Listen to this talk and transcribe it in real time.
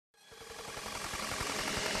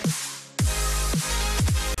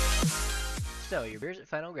So your beer's at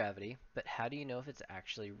final gravity, but how do you know if it's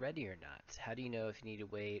actually ready or not? How do you know if you need to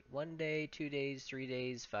wait 1 day, 2 days, 3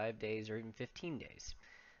 days, 5 days, or even 15 days?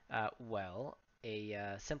 Well,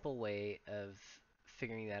 a simple way of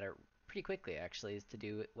figuring that out pretty quickly actually is to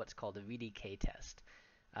do what's called a VDK test.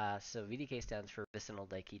 So VDK stands for vicinal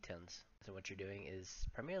diketones. So what you're doing is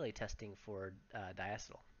primarily testing for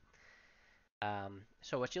diacetyl.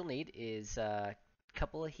 So what you'll need is a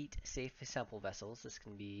couple of heat-safe sample vessels. This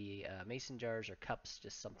can be mason jars or cups,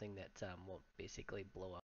 just something that won't basically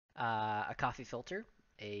blow up. A coffee filter,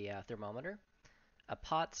 a thermometer, a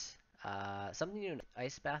pot, something to do an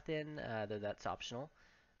ice bath in, though that's optional,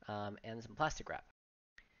 and some plastic wrap.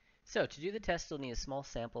 So to do the test, you'll need a small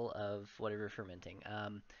sample of whatever you're fermenting.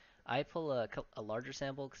 I pull a larger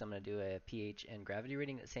sample because I'm going to do a pH and gravity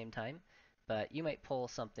reading at the same time, but you might pull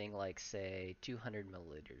something like, say, 200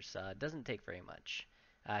 milliliters. It doesn't take very much.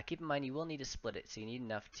 Keep in mind you will need to split it, so you need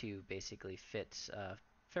enough to basically fit a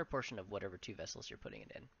fair portion of whatever two vessels you're putting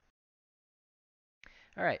it in.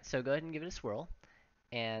 All right, so go ahead and give it a swirl.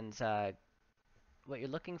 And what you're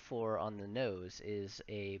looking for on the nose is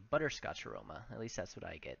a butterscotch aroma. At least that's what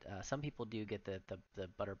I get. Some people do get the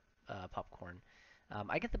butter popcorn.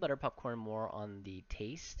 I get the butter popcorn more on the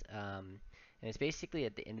taste, and it's basically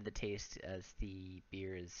at the end of the taste as the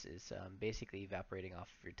beer is basically evaporating off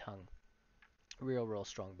of your tongue. Real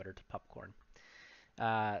strong butter to popcorn.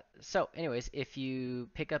 So anyways, if you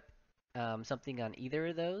pick up something on either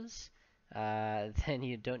of those, then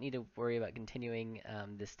you don't need to worry about continuing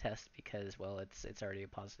this test because, well, it's already a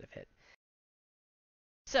positive hit.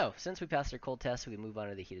 So since we passed our cold test, we can move on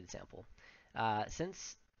to the heated sample.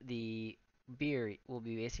 Since the beer will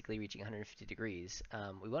be basically reaching 150 degrees,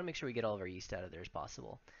 we want to make sure we get all of our yeast out of there as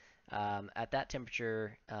possible. At that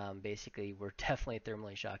temperature, basically, we're definitely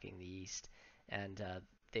thermally shocking the yeast, and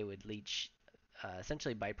they would leach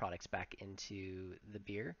essentially byproducts back into the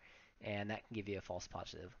beer, and that can give you a false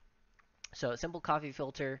positive. So a simple coffee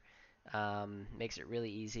filter makes it really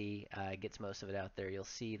easy, gets most of it out there. You'll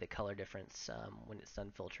see the color difference when it's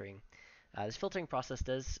done filtering. This filtering process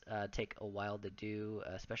does take a while to do,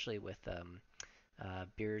 especially with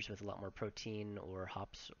beers with a lot more protein or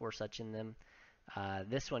hops or such in them.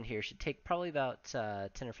 This one here should take probably about 10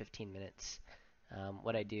 or 15 minutes.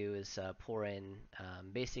 What I do is pour in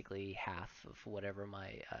basically half of whatever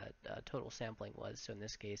my total sampling was. So in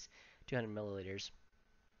this case, 200 milliliters.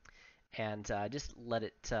 And just let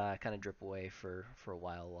it kind of drip away for a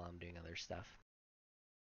while I'm doing other stuff.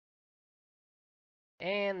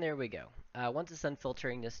 And there we go. Once it's done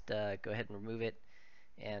filtering, just go ahead and remove it.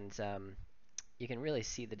 And you can really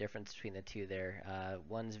see the difference between the two there.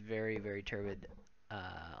 One's very turbid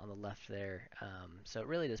on the left there. So it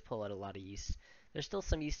really does pull out a lot of yeast. There's still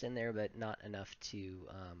some yeast in there, but not enough to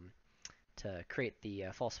create the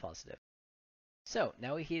false positive. So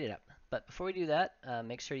now we heat it up. But before we do that,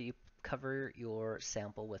 make sure you cover your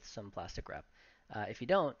sample with some plastic wrap. If you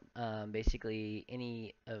don't, basically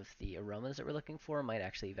any of the aromas that we're looking for might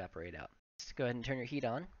actually evaporate out. Just go ahead and turn your heat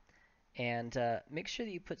on. And make sure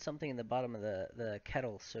that you put something in the bottom of the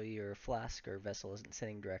kettle so your flask or vessel isn't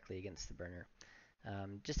sitting directly against the burner.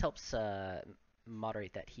 Just helps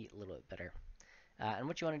moderate that heat a little bit better. And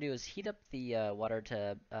what you want to do is heat up the water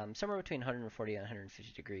to somewhere between 140 and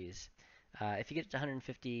 150 degrees. If you get to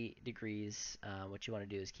 150 degrees, what you want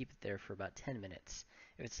to do is keep it there for about 10 minutes.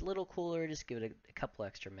 If it's a little cooler, just give it a couple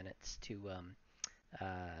extra minutes to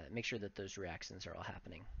make sure that those reactions are all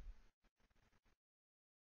happening.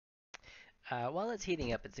 While it's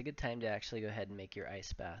heating up, it's a good time to actually go ahead and make your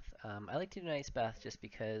ice bath. I like to do an ice bath just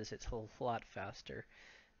because it's a whole lot faster.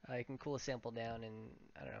 You can cool a sample down in,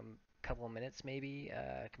 I don't know, a couple of minutes maybe,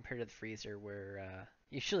 compared to the freezer where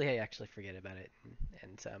usually I actually forget about it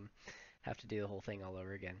and have to do the whole thing all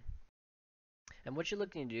over again. And what you're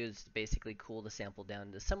looking to do is basically cool the sample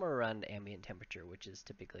down to somewhere around ambient temperature, which is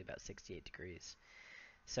typically about 68 degrees.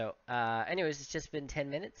 So, anyways, it's just been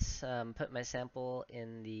 10 minutes. Put my sample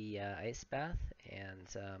in the ice bath, and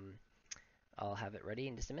I'll have it ready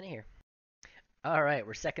in just a minute here. All right,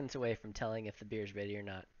 we're seconds away from telling if the beer is ready or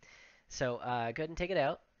not. So, go ahead and take it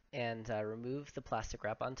out and remove the plastic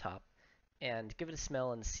wrap on top, and give it a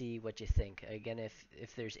smell and see what you think. Again,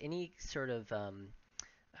 if there's any sort of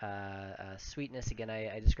sweetness, again,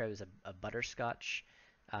 I describe it as a butterscotch.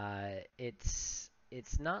 It's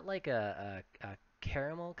not like a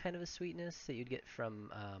caramel kind of a sweetness that you'd get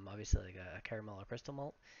from obviously like a caramel or crystal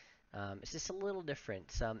malt. It's just a little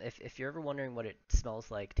different. If you're ever wondering what it smells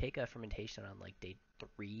like, take a fermentation on like day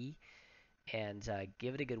 3 and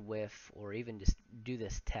give it a good whiff, or even just do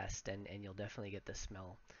this test, and you'll definitely get the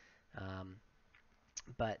smell.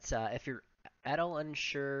 But if you're At all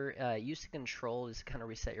unsure, use the control is to kind of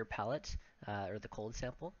reset your palate or the cold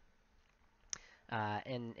sample.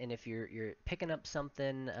 And if you're picking up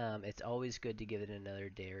something, it's always good to give it another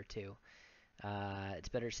day or two. It's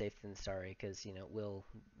better safe than sorry because it will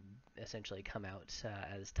essentially come out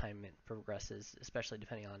as time progresses, especially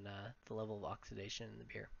depending on the level of oxidation in the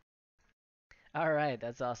beer. All right,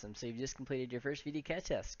 that's awesome. So you've just completed your first VDK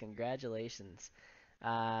test. Congratulations.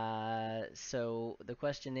 So the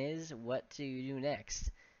question is, what to do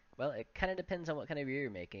next? Well, it kind of depends on what kind of beer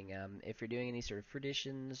you're making. If you're doing any sort of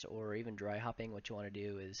traditions or even dry hopping, what you want to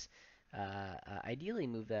do is ideally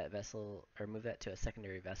move that vessel or move that to a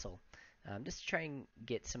secondary vessel, just to try and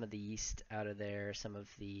get some of the yeast out of there, some of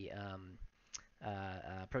the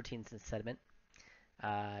proteins and sediment.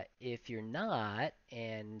 If you're not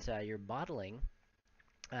and you're bottling,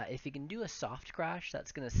 if you can do a soft crash,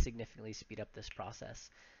 that's going to significantly speed up this process.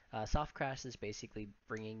 Soft crash is basically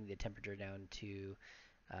bringing the temperature down to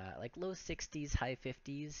like low 60s, high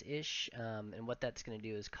 50s ish, and what that's going to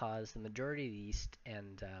do is cause the majority of the yeast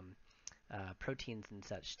and proteins and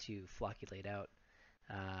such to flocculate out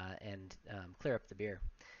and clear up the beer.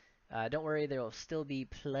 Don't worry, there will still be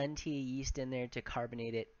plenty of yeast in there to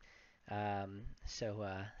carbonate it, so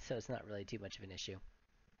it's not really too much of an issue.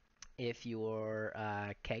 If you're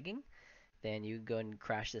kegging, then you go and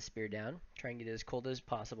crash this beer down. Try and get it as cold as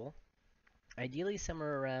possible. Ideally,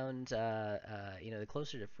 somewhere around, the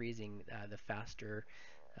closer to freezing, the faster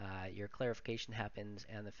your clarification happens,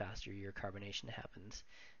 and the faster your carbonation happens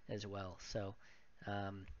as well. So,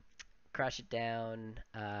 crash it down,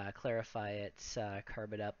 clarify it,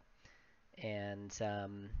 carb it up, and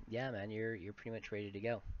yeah, man, you're pretty much ready to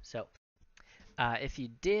go. So, if you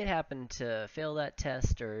did happen to fail that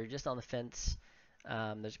test or just on the fence,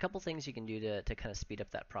 there's a couple things you can do to kind of speed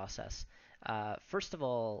up that process. First of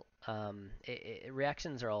all,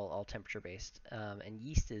 reactions are all temperature based, and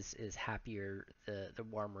yeast is happier the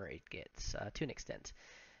warmer it gets to an extent.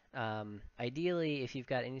 Ideally, if you've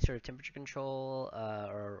got any sort of temperature control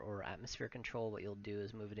or atmosphere control, what you'll do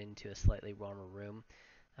is move it into a slightly warmer room.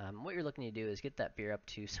 What you're looking to do is get that beer up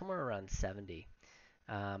to somewhere around 70.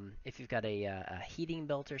 If you've got a heating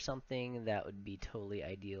belt or something, that would be totally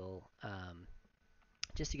ideal,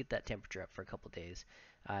 just to get that temperature up for a couple days.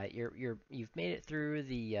 You've made it through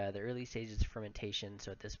the early stages of fermentation,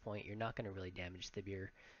 so at this point you're not going to really damage the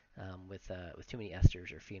beer with too many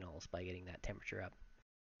esters or phenols by getting that temperature up.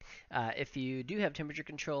 If you do have temperature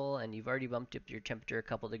control and you've already bumped up your temperature a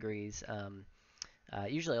couple degrees,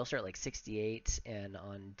 usually I'll start like 68, and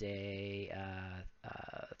on day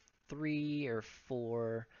 3 or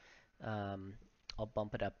 4, um, I'll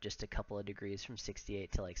bump it up just a couple of degrees from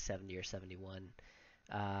 68 to like 70 or 71.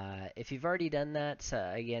 If you've already done that,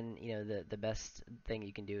 again, the best thing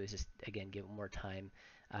you can do is just again give it more time.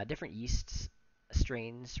 Different yeast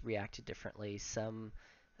strains reacted differently. Some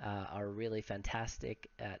are really fantastic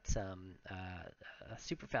at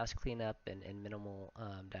super fast cleanup and minimal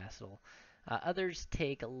diacetyl. Others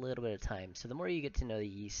take a little bit of time. So the more you get to know the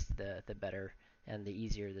yeast, the better and the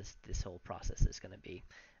easier this whole process is going to be.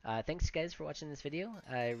 Thanks guys for watching this video.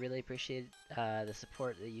 I really appreciate the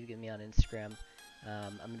support that you've given me on Instagram.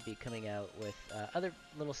 I'm going to be coming out with other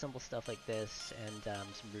little simple stuff like this and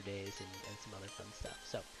some brew days and some other fun stuff.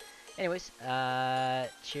 So anyways,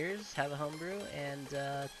 cheers, have a homebrew, and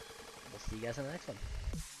we'll see you guys on the next one.